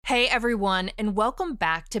Hey everyone, and welcome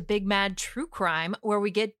back to Big Mad True Crime, where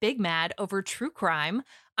we get big mad over true crime.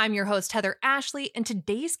 I'm your host, Heather Ashley, and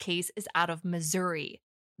today's case is out of Missouri.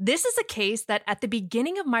 This is a case that at the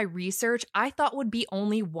beginning of my research, I thought would be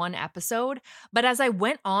only one episode, but as I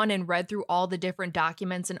went on and read through all the different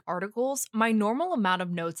documents and articles, my normal amount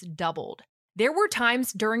of notes doubled. There were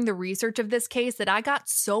times during the research of this case that I got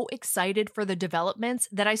so excited for the developments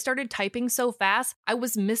that I started typing so fast I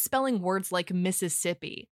was misspelling words like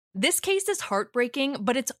Mississippi. This case is heartbreaking,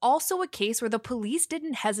 but it's also a case where the police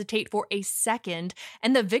didn't hesitate for a second,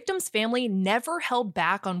 and the victim's family never held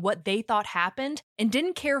back on what they thought happened and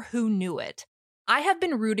didn't care who knew it. I have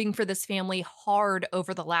been rooting for this family hard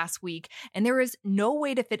over the last week, and there is no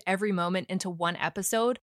way to fit every moment into one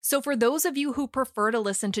episode. So for those of you who prefer to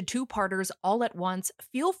listen to two-parters all at once,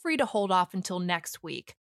 feel free to hold off until next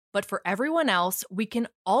week. But for everyone else, we can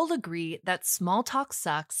all agree that small talk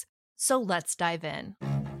sucks, so let's dive in.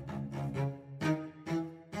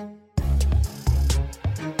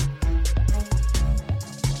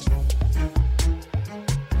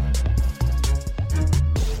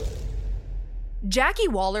 Jacque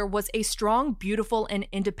Waller was a strong, beautiful, and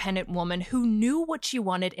independent woman who knew what she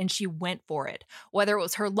wanted and she went for it, whether it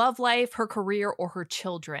was her love life, her career, or her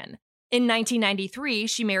children. In 1993,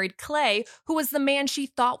 she married Clay, who was the man she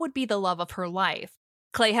thought would be the love of her life.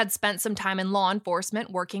 Clay had spent some time in law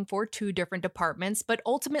enforcement working for two different departments, but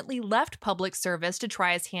ultimately left public service to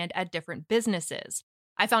try his hand at different businesses.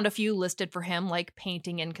 I found a few listed for him, like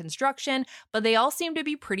painting and construction, but they all seemed to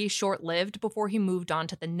be pretty short-lived before he moved on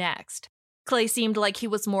to the next. Clay seemed like he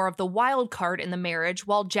was more of the wild card in the marriage,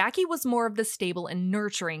 while Jacque was more of the stable and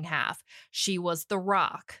nurturing half. She was the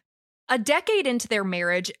rock. A decade into their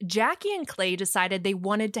marriage, Jacque and Clay decided they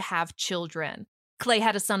wanted to have children. Clay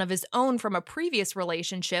had a son of his own from a previous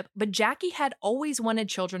relationship, but Jacque had always wanted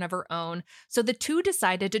children of her own, so the two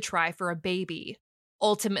decided to try for a baby.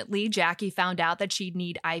 Ultimately, Jacque found out that she'd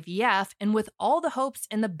need IVF, and with all the hopes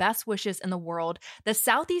and the best wishes in the world, the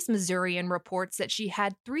Southeast Missourian reports that she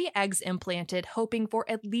had 3 eggs implanted, hoping for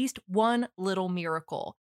at least one little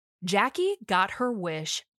miracle. Jacque got her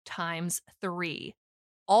wish times 3.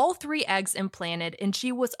 All 3 eggs implanted, and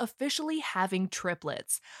she was officially having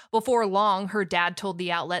triplets. Before long, her dad told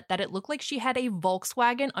the outlet that it looked like she had a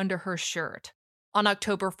Volkswagen under her shirt. On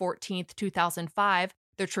October 14th, 2005,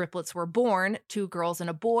 the triplets were born, 2 girls and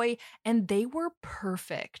a boy, and they were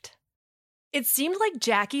perfect. It seemed like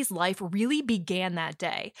Jacque's life really began that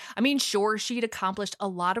day. I mean, sure, she'd accomplished a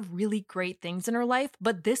lot of really great things in her life,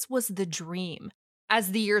 but this was the dream.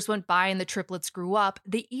 As the years went by and the triplets grew up,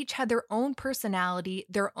 they each had their own personality,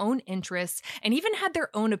 their own interests, and even had their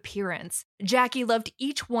own appearance. Jacque loved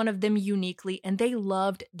each one of them uniquely, and they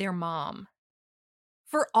loved their mom.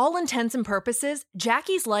 For all intents and purposes,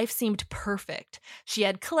 Jacque's life seemed perfect. She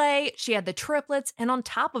had Clay, she had the triplets, and on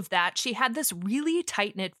top of that, she had this really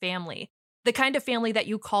tight-knit family. The kind of family that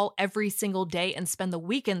you call every single day and spend the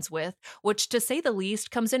weekends with, which, to say the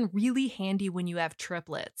least, comes in really handy when you have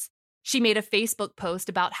triplets. She made a Facebook post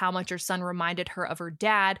about how much her son reminded her of her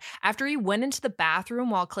dad after he went into the bathroom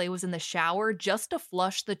while Clay was in the shower just to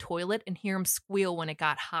flush the toilet and hear him squeal when it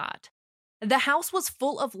got hot. The house was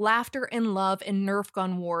full of laughter and love and Nerf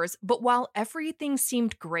gun wars, but while everything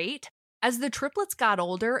seemed great, as the triplets got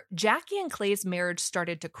older, Jacque and Clay's marriage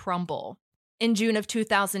started to crumble. In June of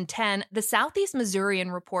 2010, the Southeast Missourian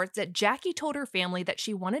reports that Jacque told her family that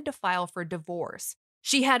she wanted to file for divorce.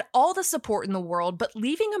 She had all the support in the world, but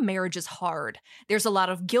leaving a marriage is hard. There's a lot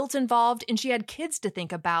of guilt involved, and she had kids to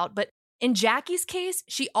think about, but in Jacque's case,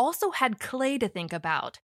 she also had Clay to think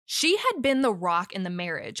about. She had been the rock in the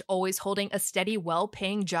marriage, always holding a steady,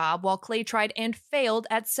 well-paying job while Clay tried and failed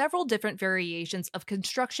at several different variations of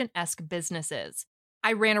construction-esque businesses.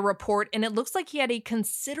 I ran a report, and it looks like he had a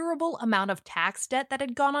considerable amount of tax debt that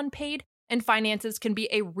had gone unpaid, and finances can be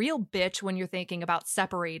a real bitch when you're thinking about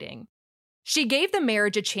separating. She gave the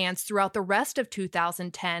marriage a chance throughout the rest of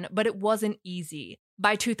 2010, but it wasn't easy.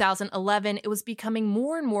 By 2011, it was becoming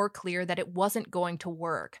more and more clear that it wasn't going to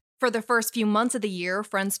work. For the first few months of the year,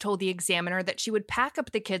 friends told the Examiner that she would pack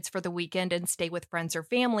up the kids for the weekend and stay with friends or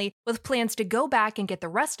family, with plans to go back and get the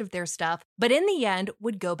rest of their stuff, but in the end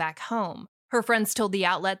would go back home. Her friends told the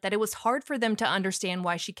outlet that it was hard for them to understand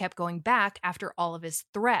why she kept going back after all of his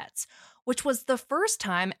threats, which was the first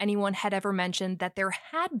time anyone had ever mentioned that there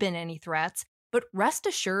had been any threats, but rest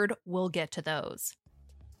assured, we'll get to those.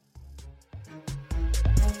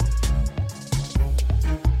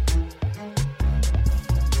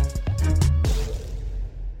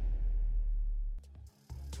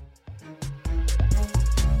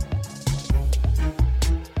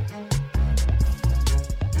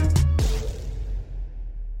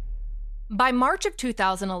 By March of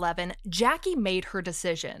 2011, Jacque made her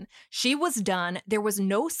decision. She was done, there was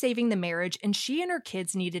no saving the marriage, and she and her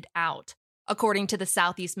kids needed out. According to the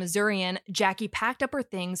Southeast Missourian, Jacque packed up her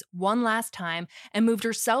things one last time and moved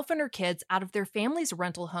herself and her kids out of their family's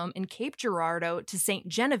rental home in Cape Girardeau to St.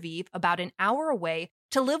 Genevieve, about an hour away,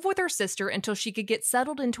 to live with her sister until she could get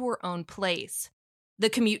settled into her own place. The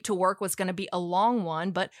commute to work was going to be a long one,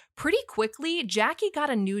 but pretty quickly, Jacque got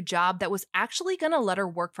a new job that was actually going to let her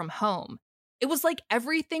work from home. It was like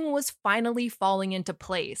everything was finally falling into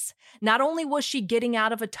place. Not only was she getting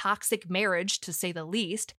out of a toxic marriage, to say the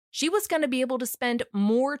least, she was going to be able to spend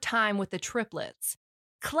more time with the triplets.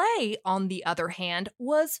 Clay, on the other hand,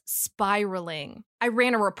 was spiraling. I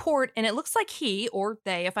ran a report, and it looks like he, or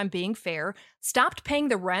they if I'm being fair, stopped paying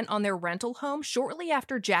the rent on their rental home shortly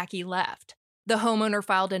after Jacque left. The homeowner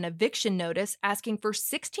filed an eviction notice asking for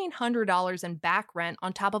 $1,600 in back rent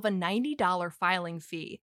on top of a $90 filing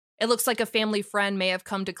fee. It looks like a family friend may have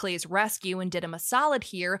come to Clay's rescue and did him a solid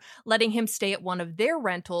here, letting him stay at one of their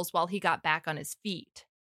rentals while he got back on his feet.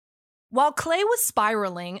 While Clay was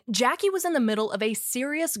spiraling, Jacque was in the middle of a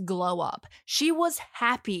serious glow-up. She was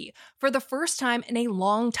happy. For the first time in a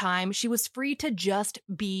long time, she was free to just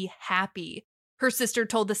be happy. Her sister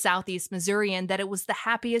told the Southeast Missourian that it was the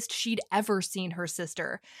happiest she'd ever seen her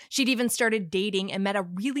sister. She'd even started dating and met a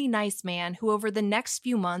really nice man who, over the next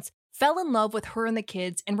few months, fell in love with her and the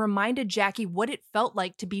kids and reminded Jacque what it felt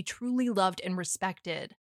like to be truly loved and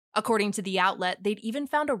respected. According to the outlet, they'd even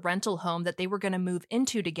found a rental home that they were going to move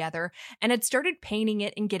into together and had started painting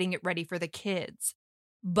it and getting it ready for the kids.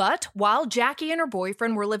 But while Jacque and her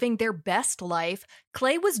boyfriend were living their best life,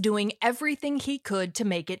 Clay was doing everything he could to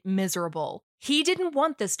make it miserable. He didn't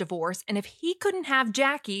want this divorce, and if he couldn't have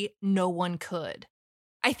Jacque, no one could.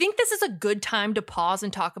 I think this is a good time to pause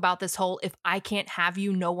and talk about this whole "if I can't have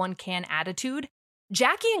you, no one can" attitude.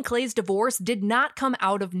 Jacque and Clay's divorce did not come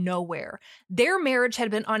out of nowhere. Their marriage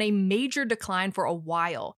had been on a major decline for a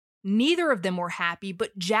while. Neither of them were happy,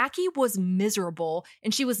 but Jacque was miserable,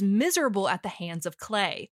 and she was miserable at the hands of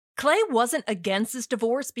Clay. Clay wasn't against this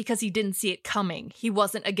divorce because he didn't see it coming. He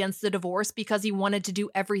wasn't against the divorce because he wanted to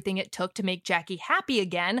do everything it took to make Jacque happy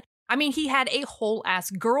again. I mean, he had a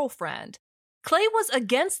whole-ass girlfriend. Clay was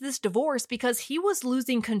against this divorce because he was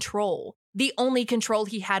losing control. The only control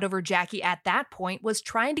he had over Jacque at that point was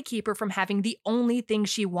trying to keep her from having the only thing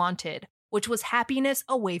she wanted, which was happiness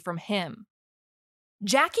away from him.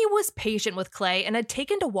 Jacque was patient with Clay and had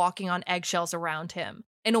taken to walking on eggshells around him.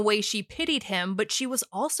 In a way, she pitied him, but she was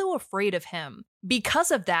also afraid of him.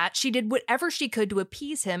 Because of that, she did whatever she could to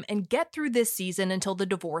appease him and get through this season until the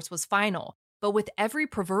divorce was final. But with every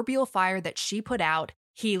proverbial fire that she put out,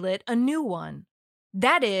 he lit a new one.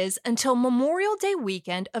 That is, until Memorial Day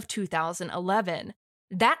weekend of 2011.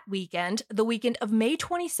 That weekend, the weekend of May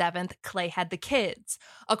 27th, Clay had the kids.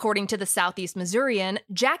 According to the Southeast Missourian,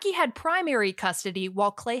 Jacque had primary custody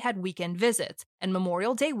while Clay had weekend visits, and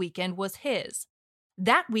Memorial Day weekend was his.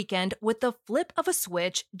 That weekend, with the flip of a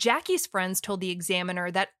switch, Jackie's friends told the Examiner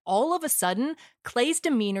that all of a sudden, Clay's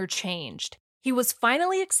demeanor changed. He was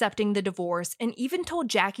finally accepting the divorce and even told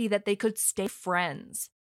Jacque that they could stay friends.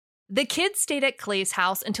 The kids stayed at Clay's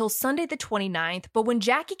house until Sunday the 29th, but when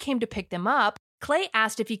Jacque came to pick them up, Clay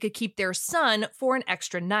asked if he could keep their son for an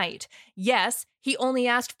extra night. Yes, he only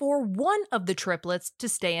asked for one of the triplets to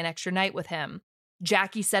stay an extra night with him.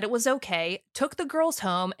 Jacque said it was okay, took the girls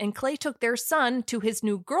home, and Clay took their son to his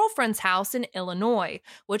new girlfriend's house in Illinois,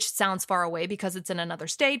 which sounds far away because it's in another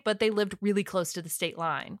state, but they lived really close to the state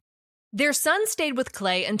line. Their son stayed with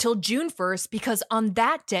Clay until June 1st because on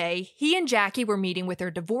that day, he and Jacque were meeting with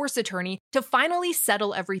their divorce attorney to finally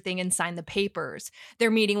settle everything and sign the papers.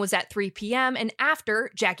 Their meeting was at 3 p.m., and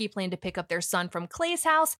after, Jacque planned to pick up their son from Clay's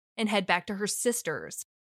house and head back to her sister's.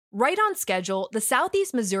 Right on schedule, the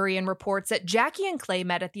Southeast Missourian reports that Jacque and Clay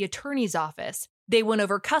met at the attorney's office. They went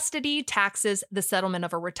over custody, taxes, the settlement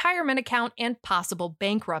of a retirement account, and possible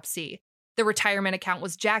bankruptcy. The retirement account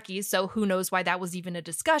was Jackie's, so who knows why that was even a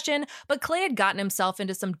discussion, but Clay had gotten himself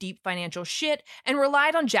into some deep financial shit and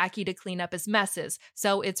relied on Jacque to clean up his messes,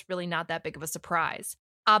 so it's really not that big of a surprise.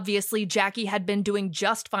 Obviously, Jacque had been doing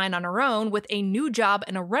just fine on her own with a new job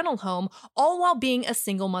and a rental home, all while being a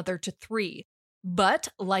single mother to 3. But,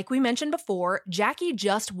 like we mentioned before, Jacque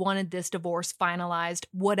just wanted this divorce finalized,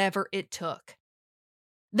 whatever it took.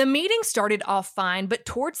 The meeting started off fine, but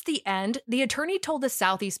towards the end, the attorney told the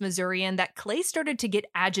Southeast Missourian that Clay started to get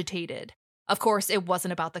agitated. Of course, it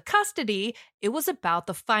wasn't about the custody, it was about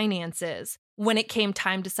the finances. When it came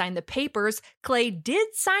time to sign the papers, Clay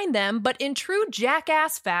did sign them, but in true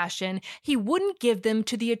jackass fashion, he wouldn't give them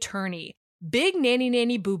to the attorney. Big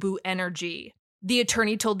nanny boo-boo energy. The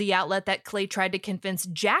attorney told the outlet that Clay tried to convince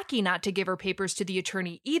Jacque not to give her papers to the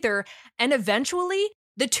attorney either, and eventually,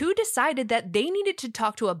 the two decided that they needed to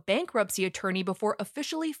talk to a bankruptcy attorney before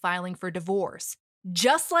officially filing for divorce.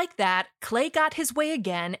 Just like that, Clay got his way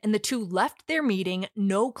again, and the two left their meeting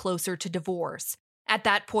no closer to divorce. At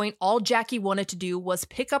that point, all Jacque wanted to do was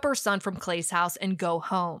pick up her son from Clay's house and go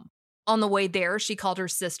home. On the way there, she called her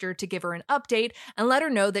sister to give her an update and let her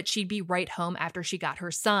know that she'd be right home after she got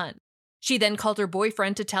her son. She then called her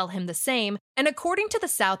boyfriend to tell him the same, and according to the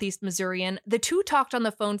Southeast Missourian, the two talked on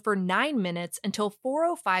the phone for 9 minutes until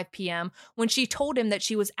 4:05 p.m. when she told him that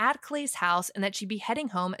she was at Clay's house and that she'd be heading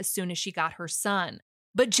home as soon as she got her son.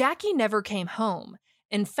 But Jacque never came home.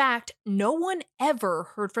 In fact, no one ever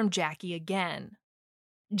heard from Jacque again.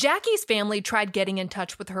 Jackie's family tried getting in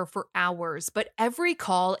touch with her for hours, but every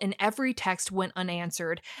call and every text went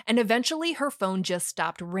unanswered, and eventually her phone just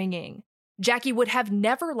stopped ringing. Jacque would have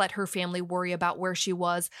never let her family worry about where she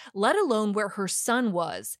was, let alone where her son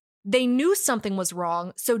was. They knew something was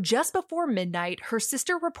wrong, so just before midnight, her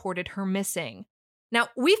sister reported her missing. Now,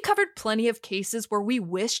 we've covered plenty of cases where we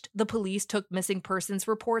wished the police took missing persons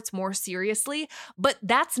reports more seriously, but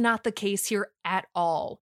that's not the case here at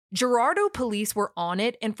all. Gerardo police were on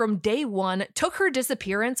it, and from day one, took her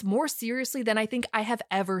disappearance more seriously than I think I have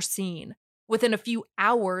ever seen. Within a few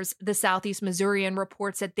hours, the Southeast Missourian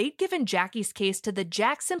reports that they'd given Jackie's case to the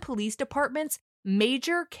Jackson Police Department's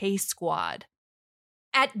Major Case Squad.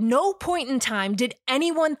 At no point in time did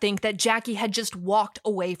anyone think that Jacque had just walked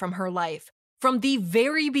away from her life. From the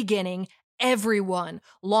very beginning, everyone,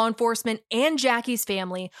 law enforcement and Jackie's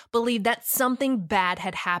family, believed that something bad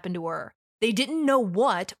had happened to her. They didn't know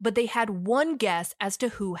what, but they had one guess as to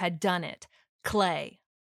who had done it: Clay.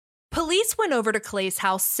 Police went over to Clay's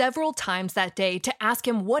house several times that day to ask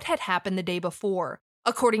him what had happened the day before.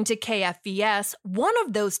 According to KFVS, one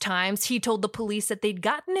of those times he told the police that they'd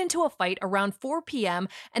gotten into a fight around 4 p.m.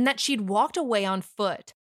 and that she'd walked away on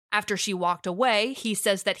foot. After she walked away, he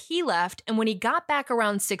says that he left, and when he got back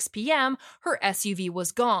around 6 p.m., her SUV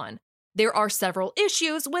was gone. There are several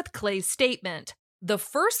issues with Clay's statement. The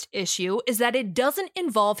first issue is that it doesn't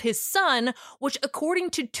involve his son, which,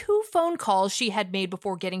 according to 2 phone calls she had made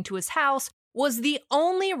before getting to his house, was the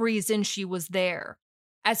only reason she was there.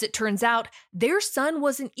 As it turns out, their son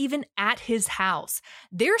wasn't even at his house.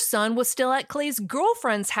 Their son was still at Clay's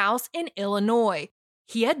girlfriend's house in Illinois.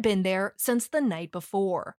 He had been there since the night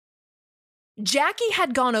before. Jacque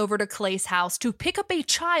had gone over to Clay's house to pick up a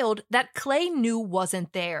child that Clay knew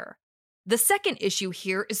wasn't there. The second issue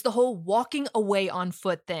here is the whole walking away on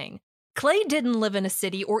foot thing. Clay didn't live in a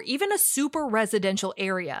city or even a super residential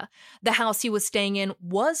area. The house he was staying in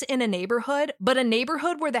was in a neighborhood, but a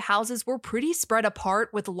neighborhood where the houses were pretty spread apart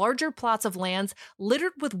with larger plots of lands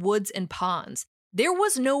littered with woods and ponds. There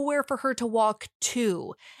was nowhere for her to walk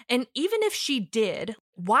to, and even if she did,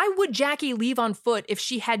 why would Jacque leave on foot if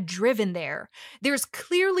she had driven there? There's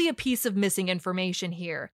clearly a piece of missing information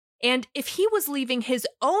here. And if he was leaving his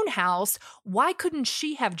own house, why couldn't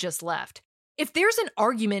she have just left? If there's an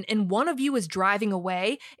argument and one of you is driving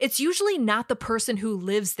away, it's usually not the person who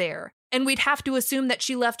lives there. And we'd have to assume that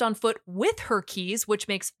she left on foot with her keys, which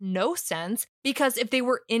makes no sense, because if they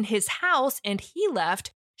were in his house and he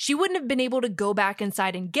left, she wouldn't have been able to go back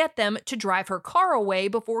inside and get them to drive her car away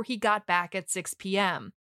before he got back at 6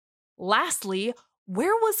 p.m. Lastly,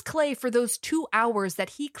 where was Clay for those 2 hours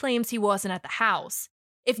that he claims he wasn't at the house?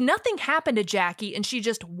 If nothing happened to Jacque and she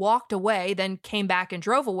just walked away, then came back and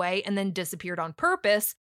drove away and then disappeared on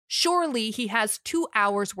purpose, surely he has 2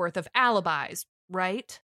 hours worth of alibis,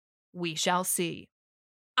 right? We shall see.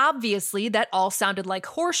 Obviously, that all sounded like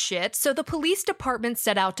horse shit, so the police department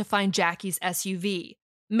set out to find Jackie's SUV.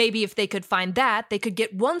 Maybe if they could find that, they could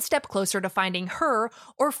get one step closer to finding her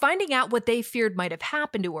or finding out what they feared might have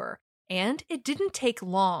happened to her. And it didn't take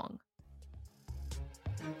long.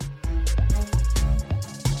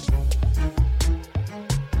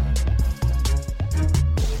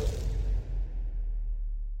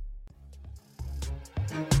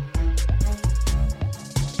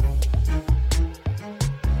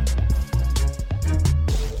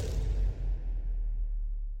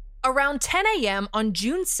 Around 10 a.m. on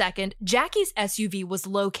June 2nd, Jackie's SUV was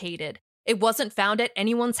located. It wasn't found at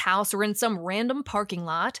anyone's house or in some random parking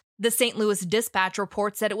lot. The St. Louis Dispatch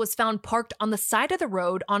reports that it was found parked on the side of the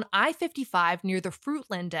road on I-55 near the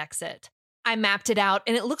Fruitland exit. I mapped it out,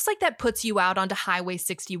 and it looks like that puts you out onto Highway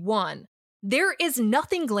 61. There is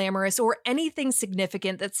nothing glamorous or anything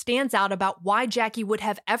significant that stands out about why Jacque would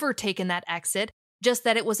have ever taken that exit, just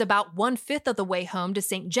that it was about 1/5 of the way home to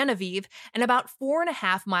St. Genevieve and about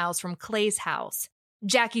 4.5 miles from Clay's house.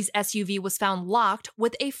 Jackie's SUV was found locked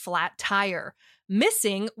with a flat tire.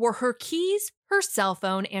 Missing were her keys, her cell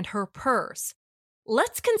phone, and her purse.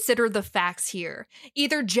 Let's consider the facts here.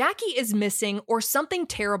 Either Jacque is missing or something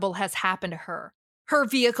terrible has happened to her. Her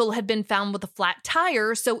vehicle had been found with a flat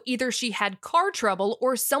tire, so either she had car trouble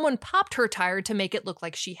or someone popped her tire to make it look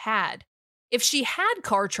like she had. If she had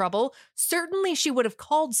car trouble, certainly she would have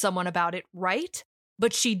called someone about it, right?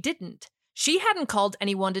 But she didn't. She hadn't called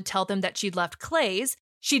anyone to tell them that she'd left Clay's.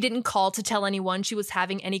 She didn't call to tell anyone she was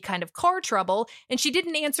having any kind of car trouble, and she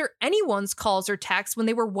didn't answer anyone's calls or texts when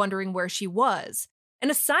they were wondering where she was. And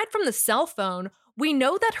aside from the cell phone, we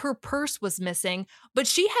know that her purse was missing, but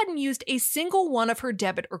she hadn't used a single one of her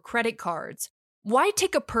debit or credit cards. Why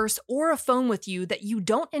take a purse or a phone with you that you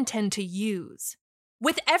don't intend to use?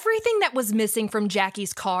 With everything that was missing from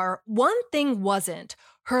Jackie's car, one thing wasn't: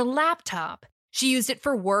 her laptop. She used it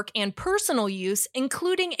for work and personal use,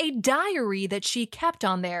 including a diary that she kept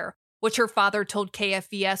on there, which her father told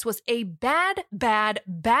KFVS was a bad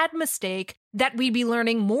mistake that we'd be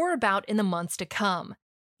learning more about in the months to come.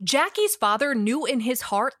 Jackie's father knew in his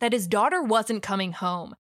heart that his daughter wasn't coming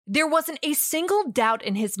home. There wasn't a single doubt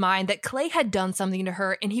in his mind that Clay had done something to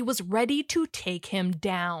her, and he was ready to take him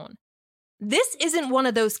down. This isn't one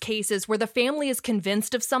of those cases where the family is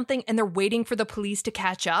convinced of something and they're waiting for the police to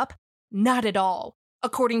catch up. Not at all.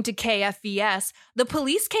 According to KFVS, the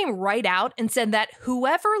police came right out and said that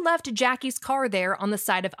whoever left Jackie's car there on the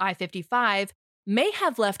side of I-55 may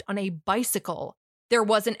have left on a bicycle. There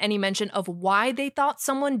wasn't any mention of why they thought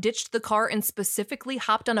someone ditched the car and specifically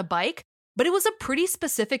hopped on a bike, but it was a pretty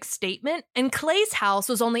specific statement, and Clay's house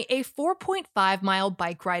was only a 4.5-mile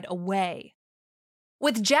bike ride away.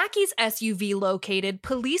 With Jackie's SUV located,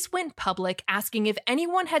 police went public asking if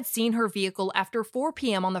anyone had seen her vehicle after 4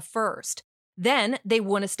 p.m. on the 1st. Then they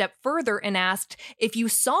went a step further and asked if you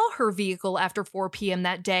saw her vehicle after 4 p.m.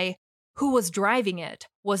 that day, who was driving it?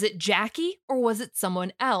 Was it Jacque or was it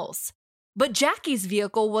someone else? But Jackie's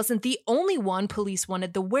vehicle wasn't the only one police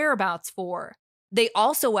wanted the whereabouts for. They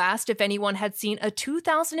also asked if anyone had seen a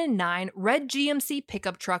 2009 red GMC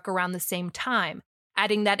pickup truck around the same time,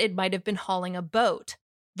 adding that it might have been hauling a boat.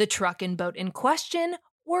 The truck and boat in question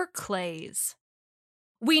were Clay's.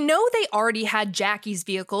 We know they already had Jackie's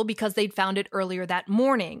vehicle because they'd found it earlier that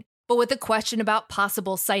morning, but with the question about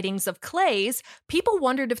possible sightings of Clay's, people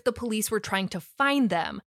wondered if the police were trying to find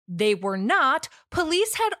them. They were not.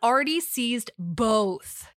 Police had already seized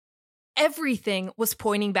both. Everything was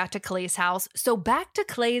pointing back to Clay's house, so back to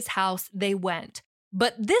Clay's house they went,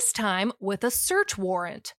 but this time with a search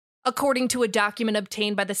warrant. According to a document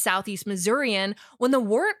obtained by the Southeast Missourian, when the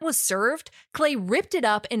warrant was served, Clay ripped it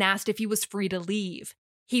up and asked if he was free to leave.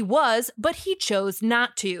 He was, but he chose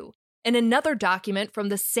not to. In another document from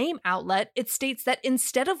the same outlet, it states that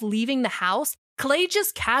instead of leaving the house, Clay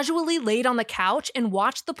just casually laid on the couch and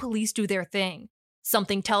watched the police do their thing.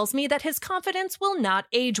 Something tells me that his confidence will not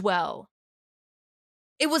age well.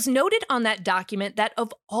 It was noted on that document that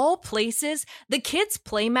of all places, the kids'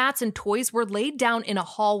 playmats and toys were laid down in a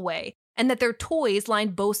hallway, and that their toys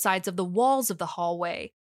lined both sides of the walls of the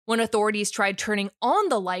hallway. When authorities tried turning on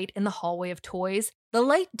the light in the hallway of toys, the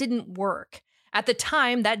light didn't work. At the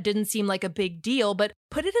time, that didn't seem like a big deal, but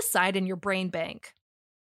put it aside in your brain bank.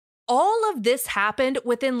 All of this happened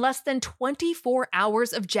within less than 24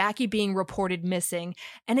 hours of Jacque being reported missing,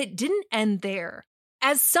 and it didn't end there.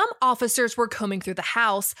 As some officers were combing through the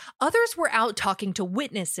house, others were out talking to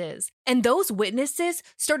witnesses, and those witnesses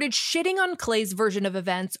started shitting on Clay's version of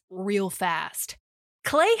events real fast.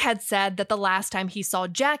 Clay had said that the last time he saw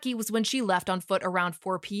Jacque was when she left on foot around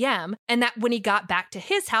 4 p.m., and that when he got back to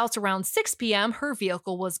his house around 6 p.m., her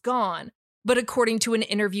vehicle was gone. But according to an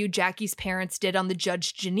interview Jackie's parents did on the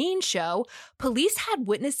Judge Jeanine show, police had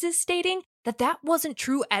witnesses stating that that wasn't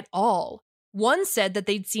true at all. One said that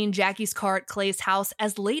they'd seen Jackie's car at Clay's house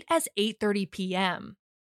as late as 8:30 p.m.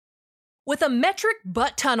 With a metric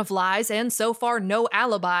butt-ton of lies and so far no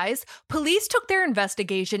alibis, police took their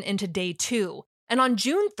investigation into day 2. And on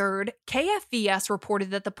June 3rd, KFVS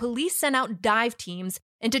reported that the police sent out dive teams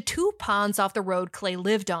into 2 ponds off the road Clay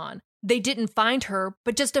lived on. They didn't find her,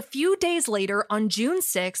 but just a few days later, on June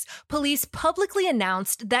 6th, police publicly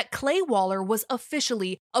announced that Clay Waller was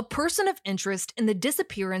officially a person of interest in the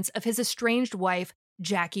disappearance of his estranged wife,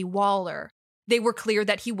 Jacque Waller. They were clear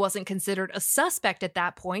that he wasn't considered a suspect at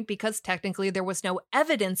that point because technically there was no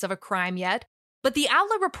evidence of a crime yet, but the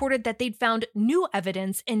outlet reported that they'd found new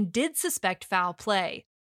evidence and did suspect foul play.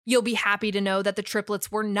 You'll be happy to know that the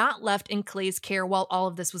triplets were not left in Clay's care while all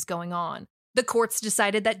of this was going on. The courts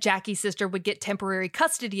decided that Jackie's sister would get temporary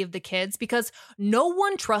custody of the kids because no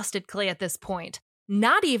one trusted Clay at this point.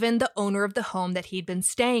 not even the owner of the home that he'd been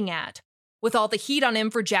staying at. With all the heat on him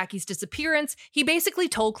for Jacque's disappearance, he basically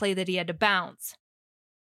told Clay that he had to bounce.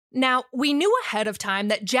 Now, we knew ahead of time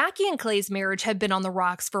that Jacque and Clay's marriage had been on the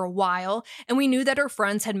rocks for a while, and we knew that her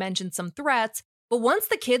friends had mentioned some threats, but once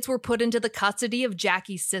the kids were put into the custody of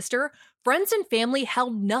Jacque's sister, friends and family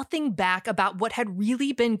held nothing back about what had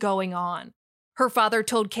really been going on. Her father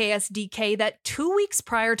told KSDK that 2 weeks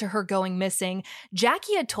prior to her going missing,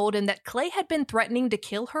 Jacque had told him that Clay had been threatening to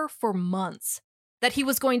kill her for months, that he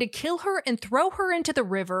was going to kill her and throw her into the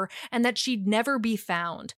river, and that she'd never be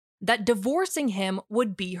found, that divorcing him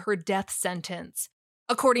would be her death sentence.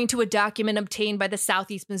 According to a document obtained by the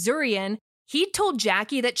Southeast Missourian, he'd told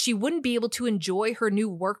Jacque that she wouldn't be able to enjoy her new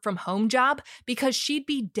work-from-home job because she'd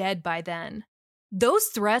be dead by then. Those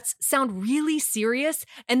threats sound really serious,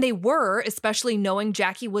 and they were, especially knowing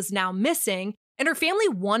Jacque was now missing, and her family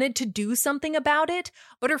wanted to do something about it,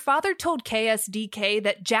 but her father told KSDK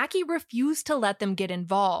that Jacque refused to let them get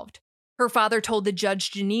involved. Her father told the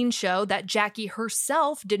Judge Janine show that Jacque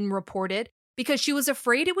herself didn't report it because she was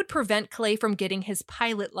afraid it would prevent Clay from getting his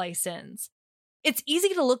pilot license. It's easy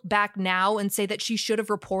to look back now and say that she should have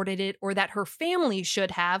reported it or that her family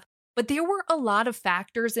should have, but there were a lot of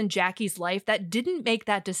factors in Jacque's life that didn't make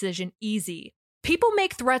that decision easy. People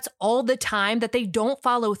make threats all the time that they don't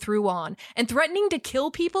follow through on, and threatening to kill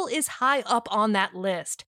people is high up on that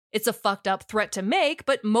list. It's a fucked up threat to make,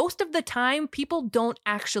 but most of the time, people don't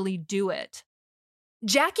actually do it.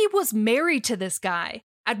 Jacque was married to this guy.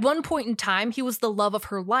 At one point in time, he was the love of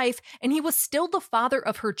her life, and he was still the father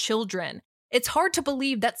of her children. It's hard to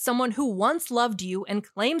believe that someone who once loved you and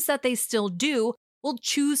claims that they still do will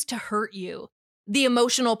choose to hurt you. The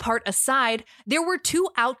emotional part aside, there were two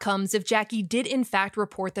outcomes if Jacque did in fact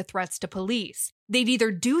report the threats to police. They'd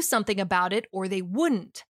either do something about it or they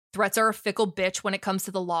wouldn't. Threats are a fickle bitch when it comes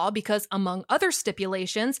to the law because, among other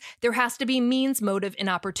stipulations, there has to be means, motive, and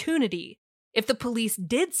opportunity. If the police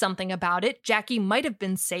did something about it, Jacque might have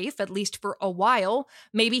been safe, at least for a while.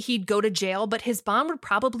 Maybe he'd go to jail, but his bond would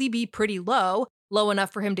probably be pretty low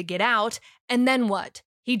enough for him to get out. And then what?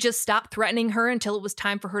 He'd just stop threatening her until it was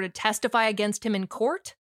time for her to testify against him in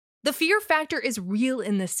court? The fear factor is real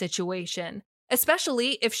in this situation,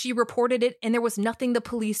 especially if she reported it and there was nothing the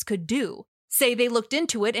police could do. Say they looked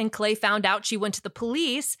into it and Clay found out she went to the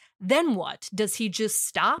police, then what? Does he just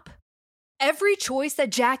stop? Every choice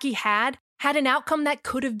that Jacque had an outcome that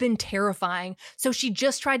could have been terrifying, so she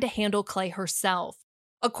just tried to handle Clay herself.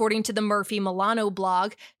 According to the Murphy Milano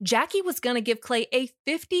blog, Jacque was going to give Clay a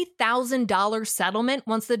 $50,000 settlement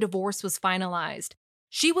once the divorce was finalized.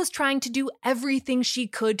 She was trying to do everything she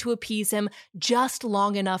could to appease him just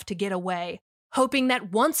long enough to get away, hoping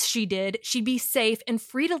that once she did, she'd be safe and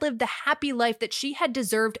free to live the happy life that she had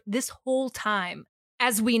deserved this whole time.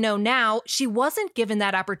 As we know now, she wasn't given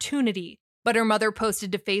that opportunity, but her mother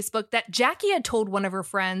posted to Facebook that Jacque had told one of her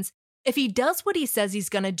friends, "If he does what he says he's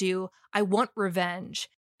gonna do, I want revenge."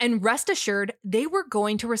 And rest assured, they were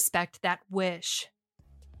going to respect that wish.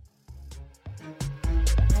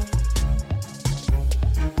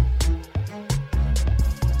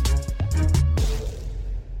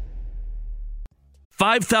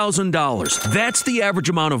 $5,000. That's the average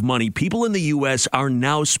amount of money people in the U.S. are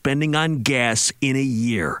now spending on gas in a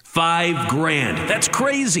year. $5,000. That's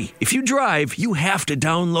crazy. If you drive, you have to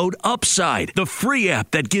download Upside, the free app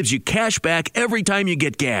that gives you cash back every time you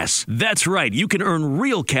get gas. That's right. You can earn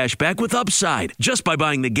real cash back with Upside just by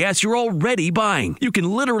buying the gas you're already buying. You can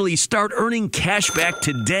literally start earning cash back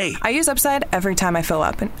today. I use Upside every time I fill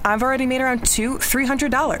up, and I've already made around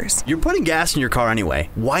 $300. You're putting gas in your car anyway.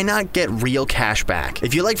 Why not get real cash back?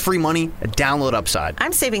 If you like free money, download Upside.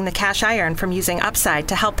 I'm saving the cash I earn from using Upside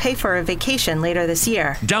to help pay for a vacation later this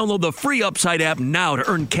year. Download the free Upside app now to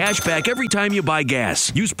earn cash back every time you buy gas.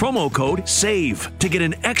 Use promo code SAVE to get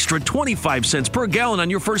an extra 25 cents per gallon on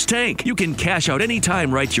your first tank. You can cash out anytime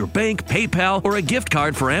right to your bank, PayPal, or a gift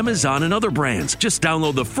card for Amazon and other brands. Just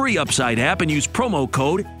download the free Upside app and use promo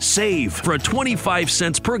code SAVE for a 25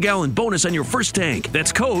 cents per gallon bonus on your first tank.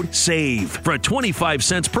 That's code SAVE for a 25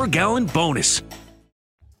 cents per gallon bonus.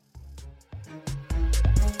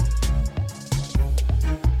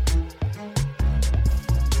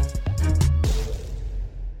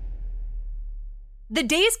 The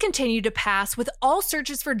days continue to pass with all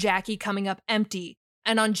searches for Jacque coming up empty.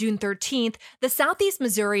 And on June 13th, the Southeast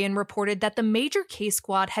Missourian reported that the major case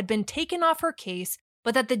squad had been taken off her case,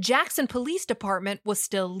 but that the Jackson Police Department was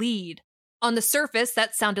still lead. On the surface,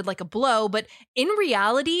 that sounded like a blow, but in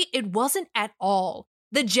reality, it wasn't at all.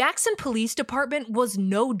 The Jackson Police Department was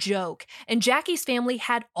no joke, and Jacque's family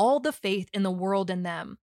had all the faith in the world in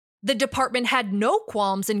them. The department had no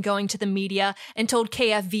qualms in going to the media and told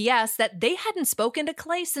KFVS that they hadn't spoken to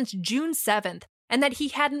Clay since June 7th and that he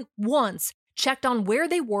hadn't once checked on where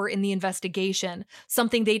they were in the investigation,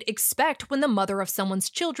 something they'd expect when the mother of someone's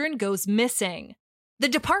children goes missing. The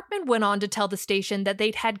department went on to tell the station that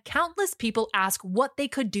they'd had countless people ask what they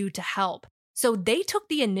could do to help, so they took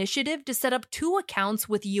the initiative to set up 2 accounts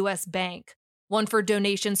with U.S. Bank, one for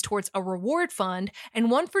donations towards a reward fund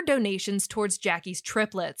and one for donations towards Jacque's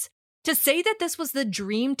triplets. To say that this was the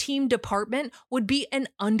Dream Team department would be an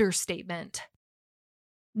understatement.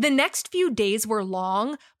 The next few days were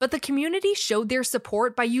long, but the community showed their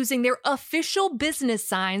support by using their official business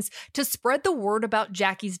signs to spread the word about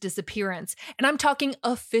Jacque's disappearance. And I'm talking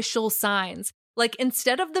official signs. Like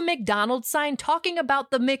instead of the McDonald's sign talking about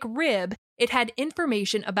the McRib, it had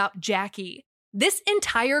information about Jacque. This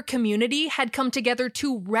entire community had come together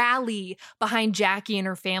to rally behind Jacque and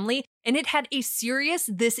her family, and it had a serious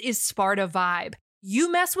 "This is Sparta" vibe. You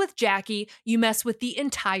mess with Jacque, you mess with the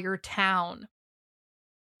entire town.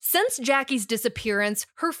 Since Jacque's disappearance,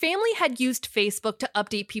 her family had used Facebook to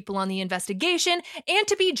update people on the investigation and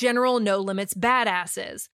to be general no-limits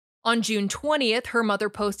badasses. On June 20th, her mother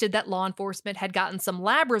posted that law enforcement had gotten some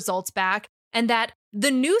lab results back and that the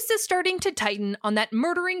noose is starting to tighten on that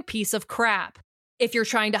murdering piece of crap. If you're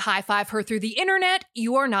trying to high-five her through the internet,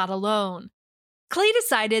 you are not alone. Clay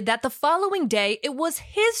decided that the following day it was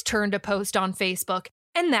his turn to post on Facebook,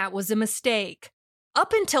 and that was a mistake.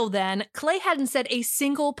 Up until then, Clay hadn't said a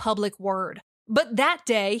single public word. But that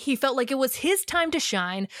day, he felt like it was his time to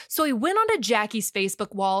shine, so he went onto Jacque's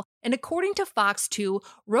Facebook wall and, according to Fox 2,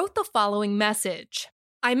 wrote the following message.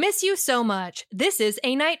 I miss you so much. This is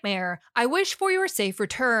a nightmare. I wish for your safe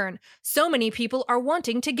return. So many people are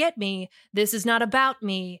wanting to get me. This is not about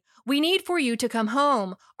me. We need for you to come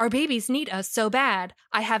home. Our babies need us so bad.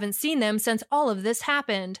 I haven't seen them since all of this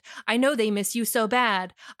happened. I know they miss you so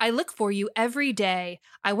bad. I look for you every day.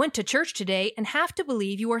 I went to church today and have to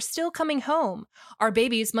believe you are still coming home. Our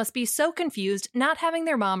babies must be so confused not having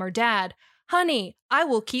their mom or dad. Honey, I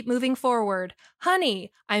will keep moving forward.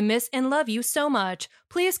 Honey, I miss and love you so much.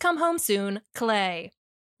 Please come home soon, Clay.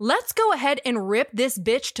 Let's go ahead and rip this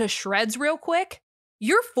bitch to shreds real quick.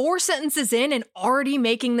 You're 4 sentences in and already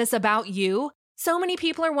making this about you? So many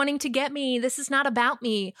people are wanting to get me. This is not about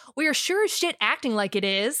me. We are sure as shit acting like it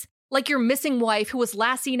is. Like your missing wife who was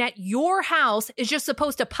last seen at your house is just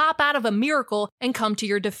supposed to pop out of a miracle and come to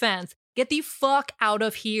your defense. Get the fuck out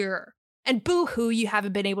of here. And boo-hoo, you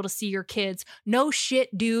haven't been able to see your kids. No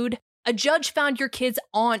shit, dude. A judge found your kid's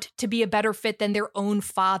aunt to be a better fit than their own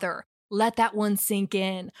father. Let that one sink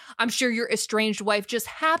in. I'm sure your estranged wife just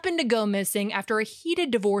happened to go missing after a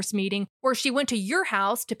heated divorce meeting where she went to your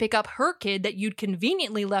house to pick up her kid that you'd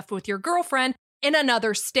conveniently left with your girlfriend in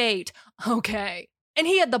another state. Okay. And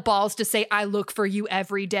he had the balls to say, I look for you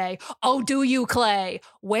every day. Oh, do you, Clay?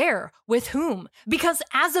 Where? With whom? Because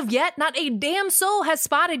as of yet, not a damn soul has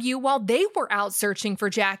spotted you while they were out searching for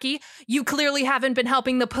Jacque. You clearly haven't been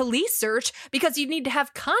helping the police search because you need to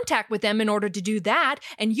have contact with them in order to do that,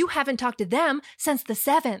 and you haven't talked to them since the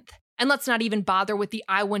 7th. And let's not even bother with the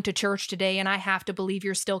I went to church today and I have to believe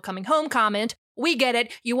you're still coming home comment. We get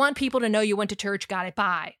it. You want people to know you went to church. Got it.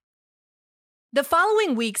 Bye. The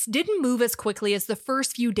following weeks didn't move as quickly as the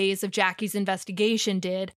first few days of Jacque's investigation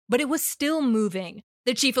did, but it was still moving.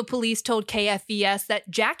 The chief of police told KFVS that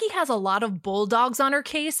Jacque has a lot of bulldogs on her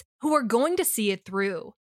case who are going to see it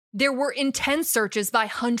through. There were intense searches by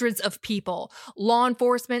hundreds of people, law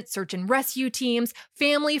enforcement, search and rescue teams,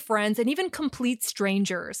 family, friends, and even complete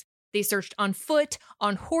strangers. They searched on foot,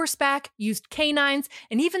 on horseback, used canines,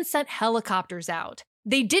 and even sent helicopters out.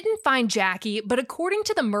 They didn't find Jacque, but according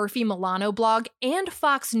to the Murphy Milano blog and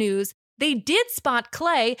Fox News, they did spot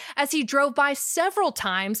Clay as he drove by several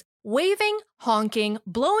times, waving, honking,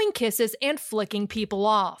 blowing kisses, and flicking people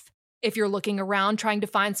off. If you're looking around trying to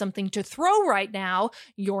find something to throw right now,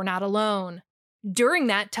 you're not alone. During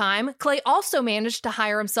that time, Clay also managed to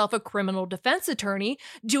hire himself a criminal defense attorney,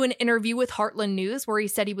 do an interview with Heartland News where he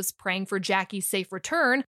said he was praying for Jacque's safe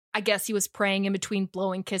return. I guess he was praying in between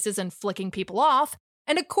blowing kisses and flicking people off.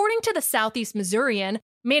 And according to the Southeast Missourian,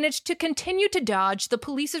 managed to continue to dodge the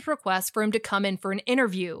police's request for him to come in for an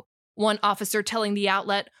interview. One officer telling the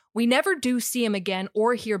outlet, "We never do see him again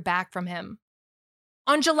or hear back from him."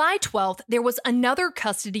 On July 12th, there was another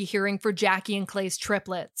custody hearing for Jacque and Clay's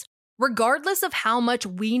triplets. Regardless of how much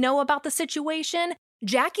we know about the situation,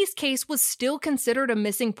 Jacque's case was still considered a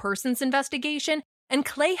missing persons investigation, and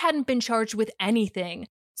Clay hadn't been charged with anything.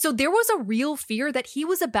 So there was a real fear that he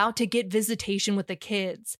was about to get visitation with the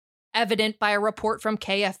kids. Evident by a report from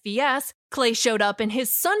KFVS, Clay showed up in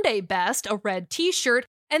his Sunday best, a red t-shirt,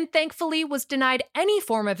 and thankfully was denied any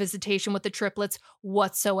form of visitation with the triplets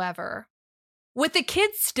whatsoever. With the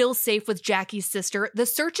kids still safe with Jacque's sister, the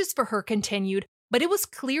searches for her continued, but it was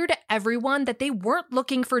clear to everyone that they weren't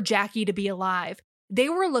looking for Jacque to be alive. They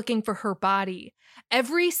were looking for her body.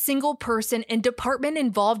 Every single person and department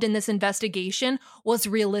involved in this investigation was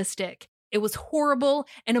realistic. It was horrible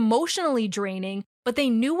and emotionally draining, but they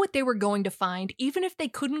knew what they were going to find, even if they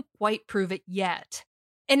couldn't quite prove it yet.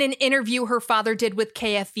 In an interview her father did with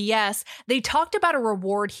KFVS, they talked about a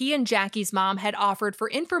reward he and Jacque's mom had offered for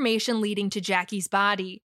information leading to Jacque's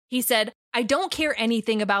body. He said, "I don't care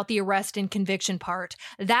anything about the arrest and conviction part.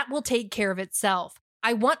 That will take care of itself.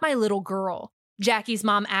 I want my little girl." Jacque's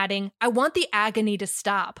mom adding, "I want the agony to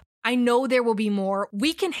stop. I know there will be more.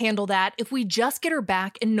 We can handle that if we just get her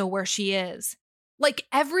back and know where she is." Like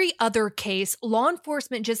every other case, law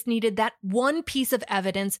enforcement just needed that one piece of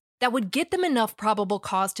evidence that would get them enough probable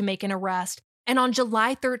cause to make an arrest. And on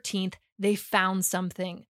July 13th, they found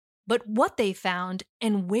something. But what they found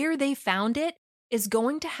and where they found it is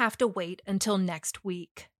going to have to wait until next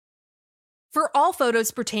week. For all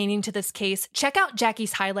photos pertaining to this case, check out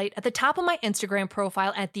Jacque's highlight at the top of my Instagram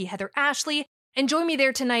profile at @TheHeatherAshley, and join me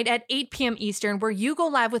there tonight at 8 p.m. Eastern, where you go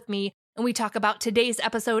live with me and we talk about today's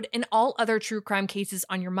episode and all other true crime cases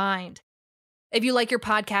on your mind. If you like your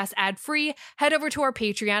podcast ad-free, head over to our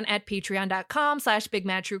Patreon at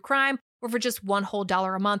patreon.com/BigMadTrueCrime, where for just $1 whole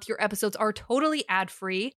a month, your episodes are totally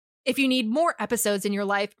ad-free. If you need more episodes in your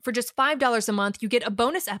life, for just $5 a month, you get a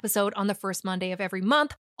bonus episode on the first Monday of every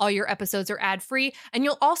month. All your episodes are ad-free, and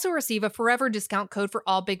you'll also receive a forever discount code for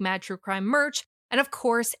all Big Mad True Crime merch. And of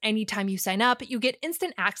course, anytime you sign up, you get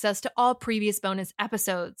instant access to all previous bonus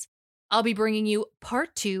episodes. I'll be bringing you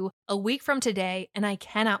part 2 a week from today, and I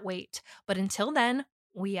cannot wait. But until then,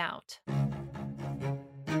 we out.